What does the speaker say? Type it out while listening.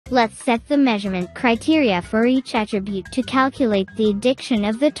Let's set the measurement criteria for each attribute to calculate the addition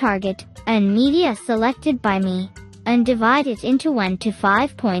of the target and media selected by me, and divide it into 1 to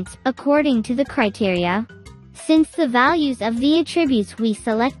 5 points according to the criteria. Since the values of the attributes we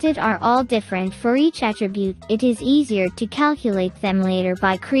selected are all different for each attribute, it is easier to calculate them later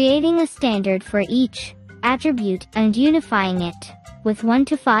by creating a standard for each attribute and unifying it with 1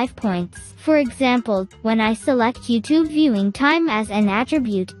 to 5 points. For example, when I select YouTube viewing time as an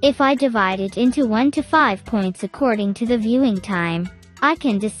attribute, if I divide it into 1 to 5 points according to the viewing time, I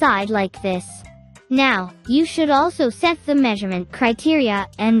can decide like this. Now, you should also set the measurement criteria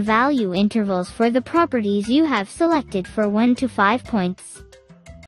and value intervals for the properties you have selected for 1 to 5 points.